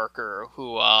deadpan snarker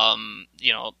who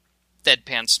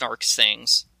deadpan snarks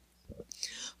things.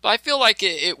 But I feel like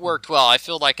it worked well. I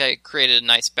feel like I created a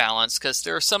nice balance, because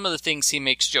there are some of the things he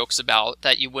makes jokes about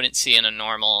that you wouldn't see in a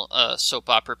normal soap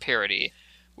opera parody,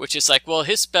 which is like, well,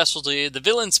 the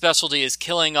villain's specialty is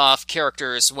killing off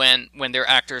characters when their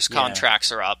actors'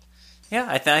 contracts are up. Yeah,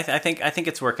 I think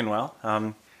it's working well.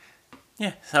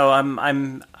 Yeah, so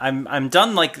I'm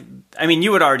done. Like, I mean,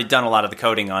 you had already done a lot of the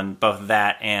coding on both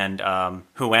that and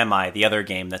Who Am I, the other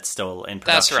game that's still in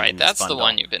production. That's right. That's the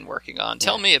one you've been working on.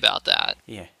 Tell me about that.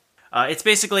 Yeah. It's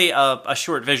basically a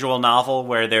short visual novel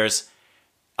where there's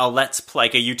a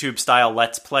like a YouTube style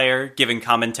Let's Player giving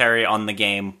commentary on the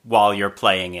game while you're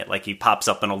playing it. Like he pops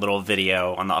up in a little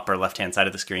video on the upper left hand side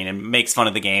of the screen and makes fun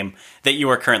of the game that you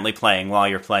are currently playing while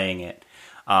you're playing it.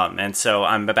 And so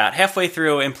I'm about halfway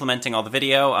through implementing all the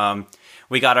video.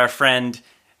 We got our friend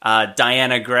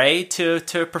Diana Gray to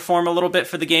perform a little bit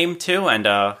for the game too, and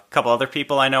a couple other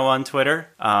people I know on Twitter.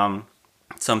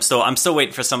 So I'm still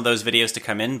waiting for some of those videos to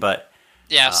come in, but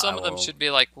yeah, some of them should be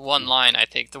like one line. I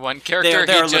think the one character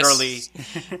they're literally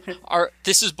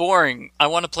this is boring. I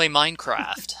want to play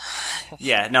Minecraft.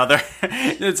 Yeah, no,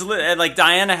 it's like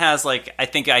Diana has like I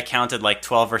think I counted like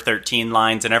 12 or 13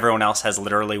 lines, and everyone else has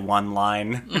literally one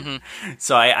line. Mm-hmm.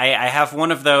 So I have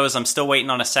one of those. I'm still waiting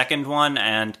on a second one,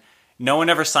 and no one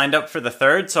ever signed up for the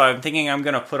third. So I'm thinking I'm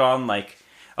gonna put on like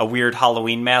a weird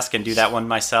Halloween mask and do that one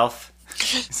myself.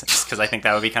 Just because I think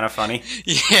that would be kind of funny.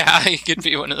 Yeah, you could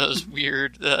be one of those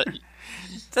weird.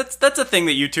 That's a thing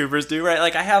that YouTubers do, right?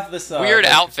 Like I have this weird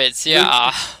outfits.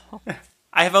 Yeah,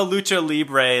 I have a lucha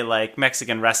libre like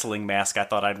Mexican wrestling mask. I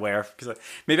thought I'd wear because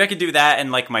maybe I could do that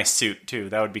and like my suit too.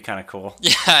 That would be kind of cool.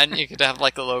 Yeah, and you could have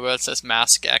like a logo that says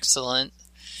 "Mask Excellent."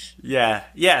 Yeah.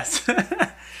 Yes.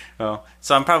 Well,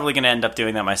 so I'm probably going to end up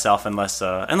doing that myself unless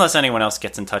anyone else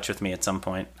gets in touch with me at some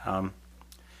point.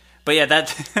 But yeah,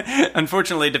 that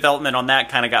unfortunately development on that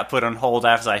kind of got put on hold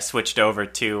after I switched over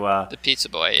to the Pizza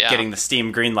Boy, yeah, getting the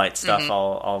Steam Greenlight stuff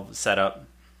all set up.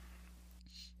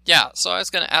 Yeah, so I was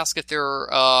going to ask if there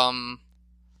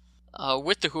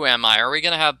with the Who Am I, are we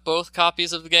going to have both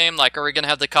copies of the game? Like, are we going to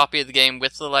have the copy of the game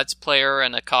with the Let's Player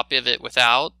and a copy of it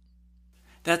without?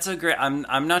 That's a great.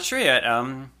 I'm not sure yet.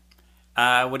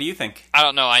 What do you think? I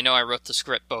don't know. I know I wrote the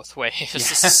script both ways. Yeah.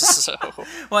 So.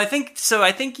 Well, I think so.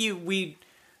 I think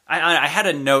I had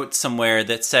a note somewhere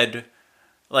that said,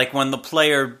 like, when the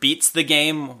player beats the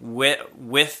game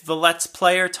with the Let's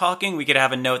Player talking, we could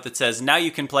have a note that says, now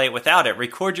you can play it without it.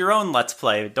 Record your own Let's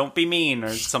Play. Don't be mean,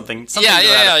 or something.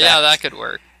 Yeah, that could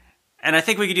work. And I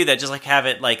think we could do that, just like have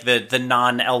it like the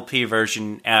non-LP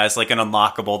version as like an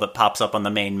unlockable that pops up on the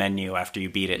main menu after you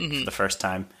beat it for the first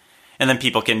time. And then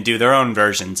people can do their own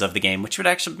versions of the game, which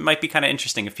might be kind of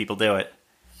interesting if people do it.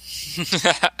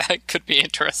 It could be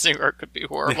interesting, or it could be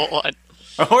horrible.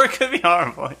 Or it could be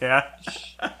horrible, yeah.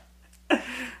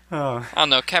 I don't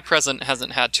know. Cat Present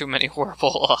hasn't had too many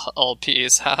horrible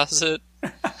LPs, has it?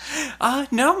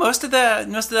 No. Most of the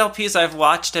LPs I've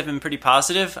watched have been pretty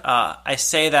positive. I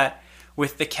say that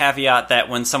with the caveat that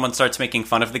when someone starts making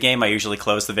fun of the game, I usually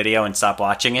close the video and stop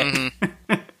watching it.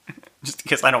 Mm-hmm. Just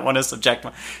because I don't want to subject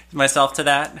myself to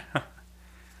that.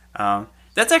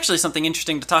 That's actually something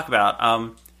interesting to talk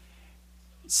about.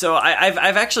 So I've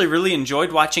actually really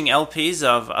enjoyed watching LPs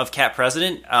of Cat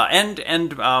President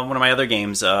and one of my other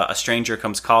games, A Stranger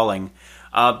Comes Calling,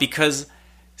 because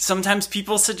sometimes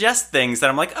people suggest things that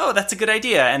I'm like, oh, that's a good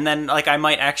idea, and then like I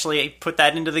might actually put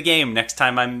that into the game next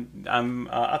time I'm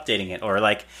updating it, or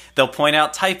like they'll point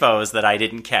out typos that I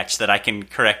didn't catch that I can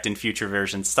correct in future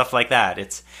versions, stuff like that.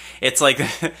 It's like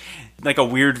like a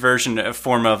weird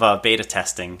form of beta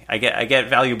testing. I get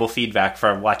valuable feedback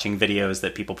from watching videos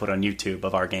that people put on YouTube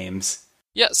of our games.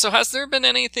 Yeah, so has there been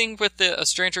anything with A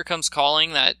Stranger Comes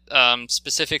Calling that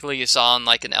specifically you saw in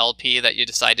like an LP that you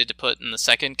decided to put in the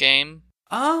second game?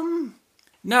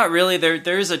 Not really.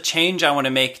 There is a change I want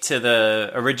to make to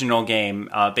the original game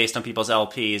based on people's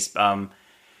LPs.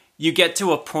 You get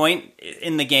to a point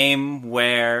in the game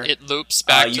where it loops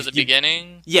back to the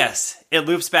beginning? Yes, it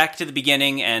loops back to the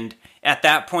beginning, and at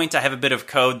that point I have a bit of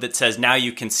code that says now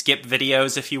you can skip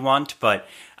videos if you want, but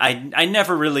I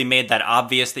never really made that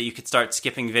obvious that you could start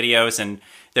skipping videos, and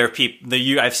there are people,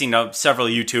 I've seen several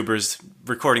YouTubers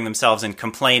recording themselves and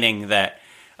complaining that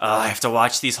I have to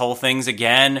watch these whole things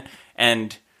again,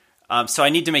 and so I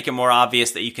need to make it more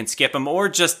obvious that you can skip them, or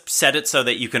just set it so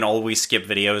that you can always skip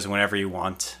videos whenever you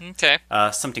want. Okay.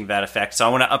 Something to that effect. So I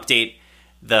want to update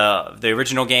the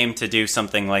original game to do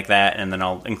something like that, and then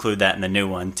I'll include that in the new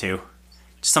one too.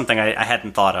 Just something I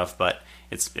hadn't thought of, but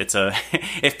it's a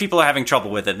if people are having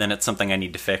trouble with it, then it's something I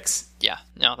need to fix. Yeah,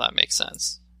 no, that makes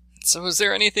sense. So is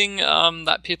there anything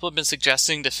that people have been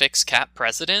suggesting to fix Cat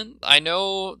President? I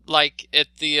know, like,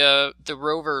 at the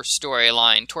Rover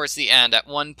storyline, towards the end, at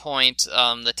one point,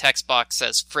 the text box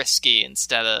says Frisky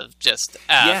instead of just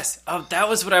F. Yes, that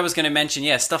was what I was going to mention.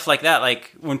 Yeah, stuff like that.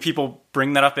 Like, when people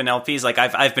bring that up in LPs, like,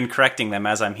 I've been correcting them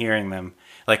as I'm hearing them.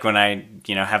 Like, when I,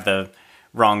 have the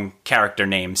wrong character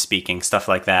name speaking, stuff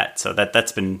like that. So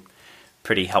that's been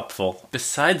pretty helpful.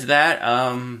 Besides that,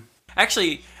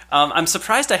 actually... I'm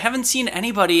surprised I haven't seen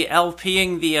anybody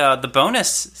LPing the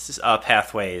bonus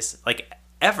pathways, like,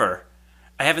 ever.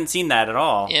 I haven't seen that at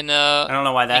all. I don't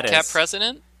know why that is. Cat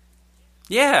President?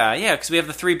 Yeah, because we have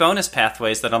the 3 bonus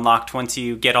pathways that unlocked once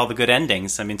you get all the good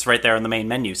endings. I mean, it's right there on the main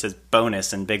menu. It says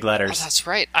bonus in big letters. Oh, that's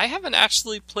right. I haven't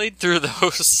actually played through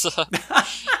those.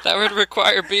 That would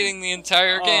require beating the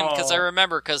entire game, because I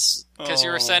remember, because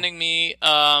you were sending me,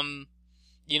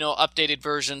 updated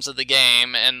versions of the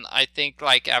game, and I think,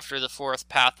 like, after the 4th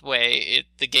pathway,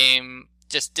 the game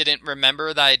just didn't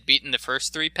remember that I'd beaten the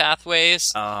first 3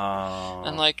 pathways. Oh.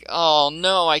 I'm like, oh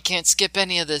no, I can't skip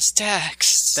any of this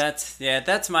text.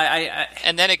 That's my...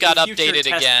 and then it got updated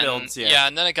again. Builds,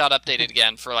 and then it got updated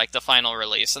again for, like, the final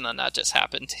release, and then that just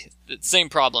happened. The same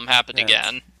problem happened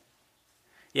again.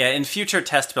 Yeah, in future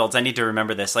test builds, I need to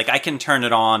remember this. Like, I can turn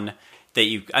it on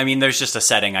there's just a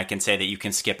setting I can say that you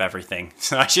can skip everything.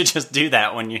 So I should just do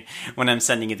that when I'm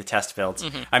sending you the test builds.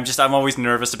 Mm-hmm. I'm always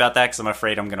nervous about that because I'm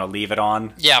afraid I'm going to leave it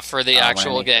on. Yeah, for the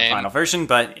actual game. The final version,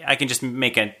 but I can just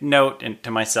make a note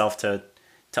to myself to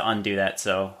undo that.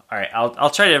 So, all right, I'll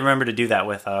try to remember to do that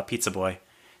with Pizza Boy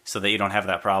so that you don't have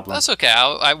that problem. That's okay.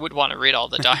 I would want to read all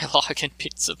the dialogue in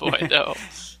Pizza Boy, though.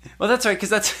 Well, that's right,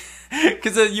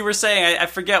 because you were saying, I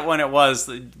forget when it was,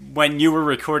 when you were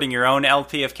recording your own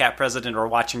LP of Cat President or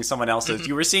watching someone else's,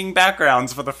 you were seeing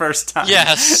backgrounds for the first time.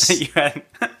 Yes. That you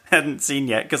hadn't seen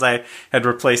yet, because I had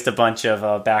replaced a bunch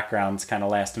of backgrounds kind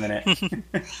of last minute.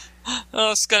 I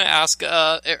was going to ask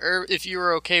if you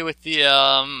were okay with the,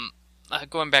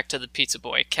 going back to the Pizza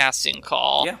Boy casting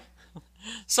call. Yeah.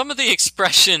 Some of the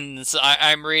expressions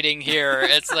I'm reading here,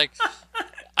 it's like...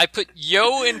 I put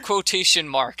 "yo" in quotation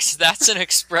marks. That's an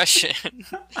expression.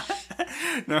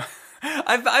 No,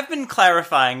 I've been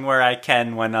clarifying where I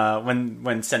can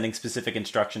when sending specific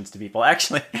instructions to people.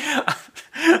 Actually,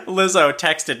 Lizzo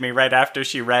texted me right after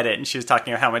she read it, and she was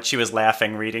talking about how much she was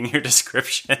laughing reading your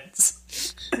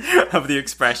descriptions of the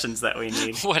expressions that we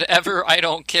need. Whatever, I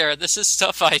don't care. This is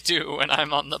stuff I do when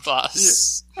I'm on the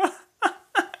bus.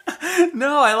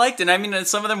 No, I liked it. I mean,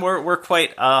 some of them were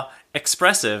quite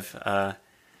expressive.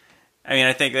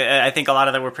 I think a lot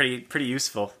of them were pretty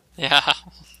useful. Yeah.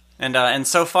 And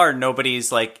so far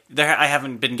nobody's like there. I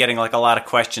haven't been getting like a lot of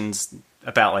questions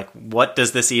about like what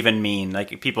does this even mean.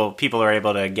 Like people are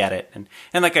able to get it, and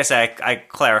like I say, I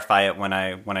clarify it when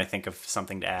I think of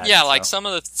something to add. Yeah, like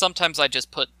sometimes I just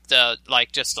put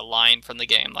just a line from the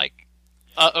game, like,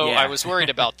 I was worried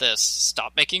about this.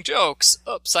 Stop making jokes.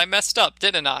 Oops, I messed up,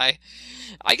 didn't I?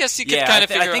 I guess you could kind of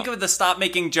figure out... I think of the stop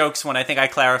making jokes one. I think I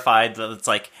clarified that it's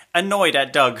like, annoyed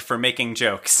at Doug for making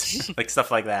jokes. Like,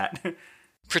 stuff like that.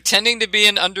 Pretending to be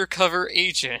an undercover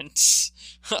agent.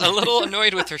 A little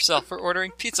annoyed with herself for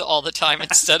ordering pizza all the time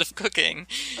instead of cooking.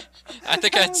 I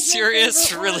think I'm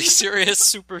serious, really serious,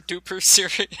 super duper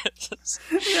serious.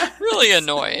 Really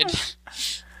annoyed.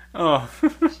 Oh.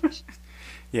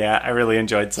 Yeah, I really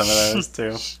enjoyed some of those,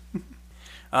 too.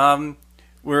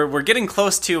 We're getting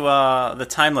close to the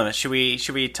time limit. Should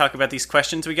we talk about these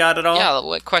questions we got at all? Yeah,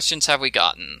 what questions have we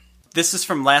gotten? This is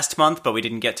from last month, but we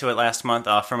didn't get to it last month.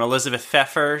 From Elizabeth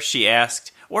Pfeffer, she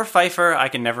asked, or Pfeiffer, I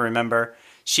can never remember.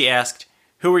 She asked,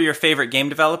 who were your favorite game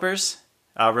developers?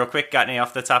 Real quick, got any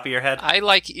off the top of your head? I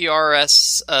like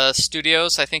ERS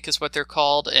Studios, I think is what they're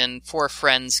called, and For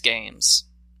Friends games.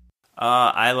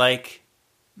 I like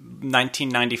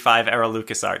 1995 era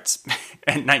LucasArts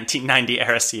and 1990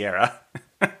 era Sierra.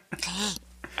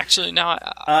 Actually, now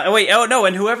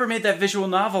and whoever made that visual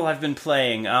novel I've been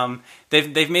playing,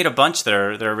 they've made a bunch that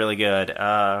are really good.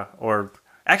 Or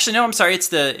actually, no, I'm sorry, it's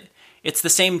the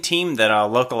same team that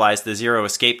localized the Zero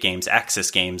Escape games,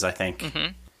 Axis Games, I think.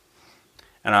 Mm-hmm.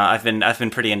 And I've been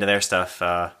pretty into their stuff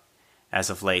as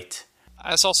of late.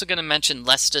 I was also going to mention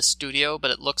Lesta Studio, but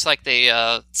it looks like they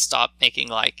stopped making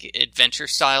like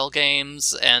adventure-style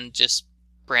games and just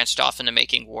branched off into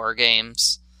making war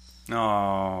games.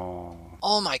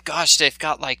 Oh my gosh, they've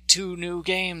got like 2 new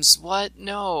games. What?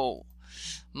 No.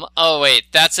 Oh wait,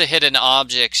 that's a hidden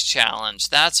objects challenge.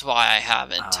 That's why I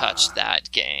haven't touched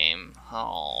that game.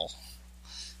 Oh.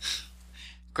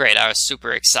 Great, I was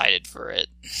super excited for it.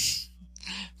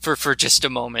 for just a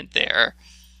moment there.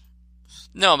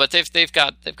 No, but they've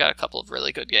got a couple of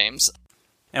really good games.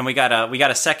 And we got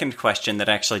a second question that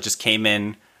actually just came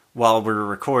in while we were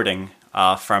recording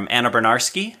from Anna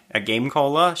Bernarski at Game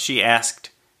Cola. She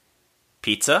asked,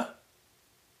 pizza?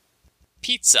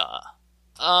 Pizza.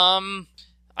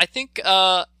 I think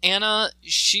Anna,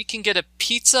 she can get a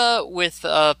pizza with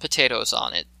potatoes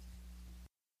on it.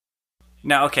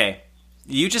 Now, okay.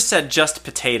 You just said just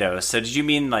potatoes, so did you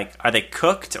mean, like, are they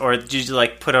cooked, or did you,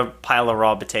 like, put a pile of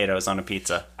raw potatoes on a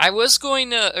pizza? I was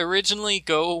going to originally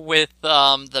go with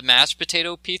the mashed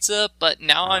potato pizza, but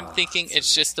now I'm thinking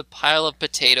it's just a pile of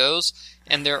potatoes,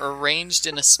 and they're arranged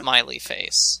in a smiley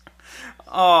face.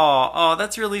 Oh,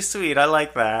 that's really sweet. I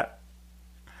like that.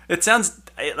 It sounds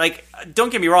like,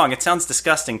 don't get me wrong, it sounds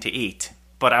disgusting to eat,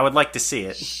 but I would like to see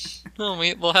it. Well,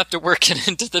 we'll have to work it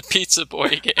into the Pizza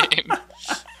Boy game.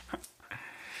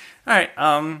 All right,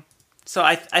 so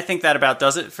I think that about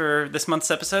does it for this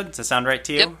month's episode. Does that sound right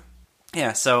to you? Yep.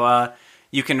 Yeah, so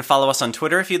you can follow us on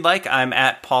Twitter if you'd like. I'm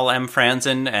at Paul M.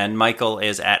 Franzen, and Michael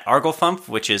is at Arglethump,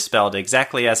 which is spelled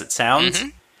exactly as it sounds.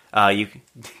 Mm-hmm.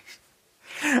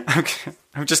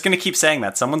 I'm just going to keep saying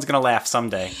that. Someone's going to laugh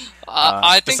someday.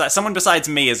 I think someone besides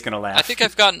me is going to laugh. I think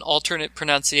I've got an alternate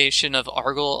pronunciation of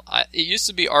Argle. It used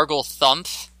to be Argle Thump.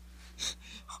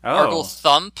 Oh. Argle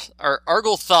Thump or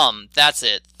Argle Thumb. That's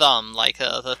it. Thumb, like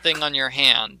the thing on your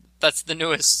hand. That's the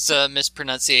newest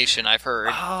mispronunciation I've heard.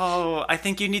 Oh, I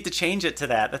think you need to change it to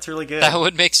that. That's really good. That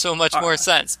would make so much more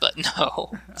sense, but no.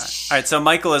 All right, so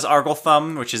Michael is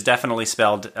Arglethumb, which is definitely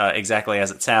spelled exactly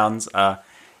as it sounds.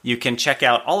 You can check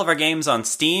out all of our games on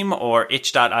Steam or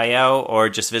itch.io, or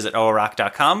just visit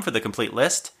oarock.com for the complete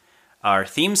list. Our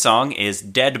theme song is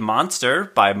Dead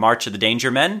Monster by March of the Danger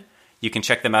Men. You can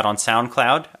check them out on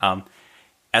SoundCloud.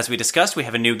 As we discussed, we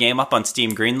have a new game up on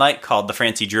Steam Greenlight called the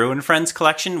Francie Drew and Friends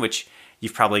Collection, which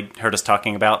you've probably heard us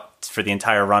talking about for the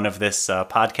entire run of this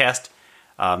podcast.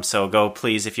 So go,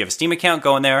 please, if you have a Steam account,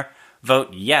 go in there,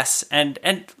 vote yes, and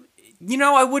you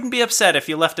know, I wouldn't be upset if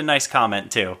you left a nice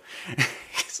comment, too.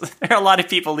 There are a lot of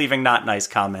people leaving not nice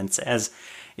comments, as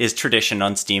is tradition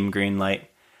on Steam Greenlight.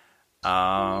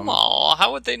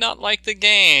 How would they not like the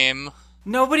game?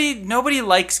 Nobody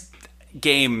likes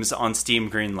games on Steam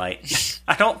Greenlight.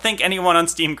 I don't think anyone on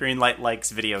Steam Greenlight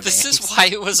likes video games. This is why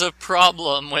it was a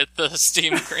problem with the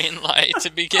Steam Greenlight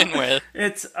to begin with.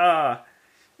 It's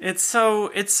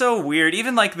so weird.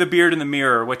 Even like The Beard in the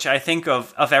Mirror, which I think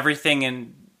of everything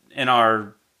in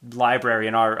our library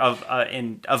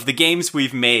of the games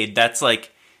we've made, that's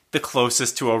like the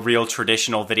closest to a real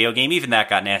traditional video game. Even that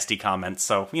got nasty comments,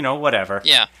 so you know, whatever.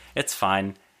 Yeah, it's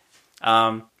fine.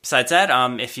 Besides that,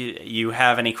 if you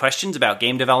have any questions about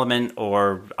game development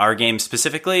or our game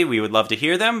specifically, we would love to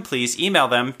hear them. Please email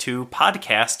them to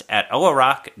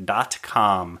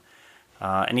podcast@oarock.com.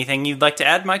 Anything you'd like to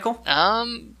add, Michael?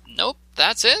 Nope,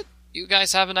 that's it. You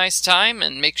guys have a nice time,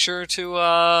 and make sure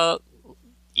to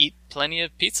eat plenty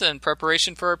of pizza in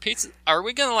preparation for our pizza. Are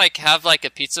we gonna have a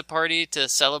pizza party to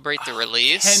celebrate the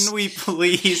release? Can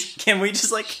we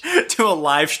just do a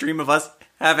live stream of us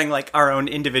having our own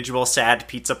individual sad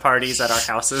pizza parties at our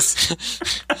houses?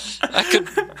 That could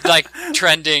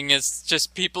trending is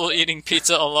just people eating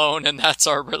pizza alone, and that's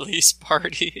our release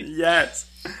party.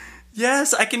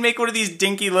 Yes, I can make one of these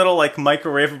dinky little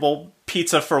microwavable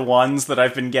pizza for ones that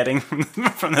I've been getting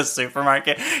from the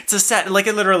supermarket. It's a set, it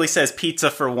literally says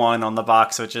pizza for one on the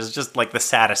box, which is just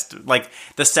the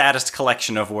saddest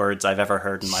collection of words I've ever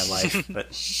heard in my life.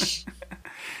 But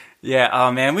yeah,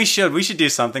 oh man, we should do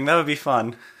something. That would be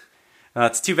fun.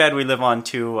 It's too bad we live on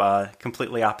two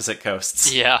completely opposite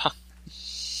coasts. Yeah.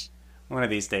 One of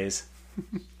these days.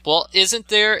 Well, isn't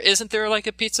there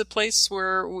a pizza place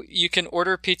where you can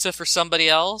order pizza for somebody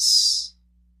else?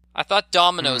 I thought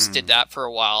Domino's did that for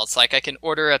a while. It's I can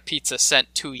order a pizza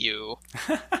sent to you.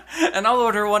 And I'll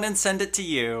order one and send it to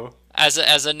you. As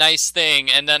a nice thing,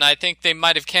 and then I think they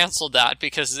might have canceled that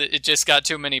because it just got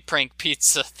too many prank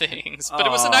pizza things. But it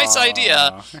was a nice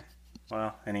idea.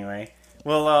 Well, anyway,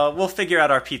 we'll figure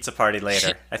out our pizza party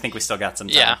later. I think we still got some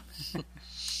time. Yeah.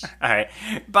 All right.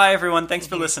 Bye, everyone. Thanks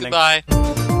for listening. Goodbye.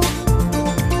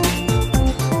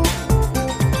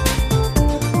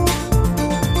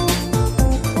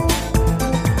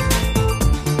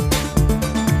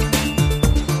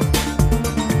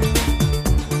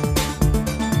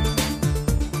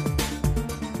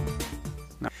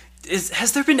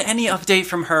 Has there been any update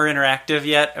from Her Interactive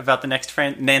yet about the next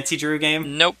Nancy Drew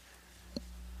game? Nope.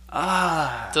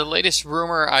 The latest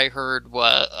rumor I heard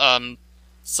was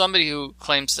somebody who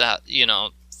claims that,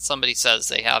 somebody says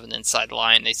they have an inside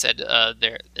line. They said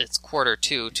it's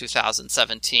Q2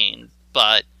 2017,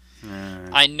 but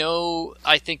I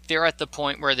think they're at the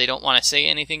point where they don't want to say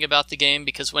anything about the game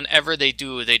because whenever they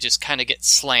do, they just kind of get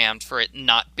slammed for it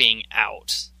not being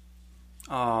out.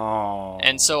 Oh.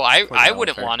 And so I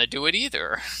wouldn't want to do it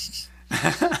either.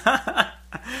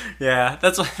 Yeah,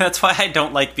 that's why I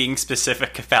don't like being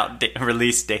specific about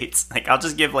release dates. I'll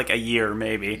just give a year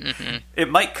maybe. Mm-hmm. It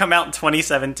might come out in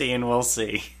 2017, we'll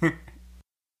see.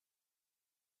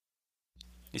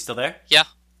 You still there? Yeah.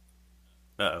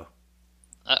 Uh-oh.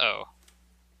 Uh-oh.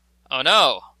 Oh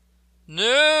no!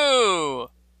 No!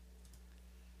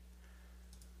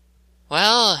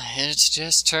 Well, it's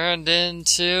just turned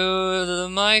into the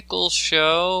Michael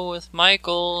show with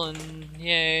Michael, and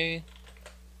yay.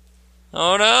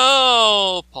 Oh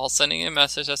no! Paul sending a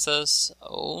message that says,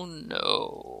 oh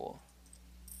no.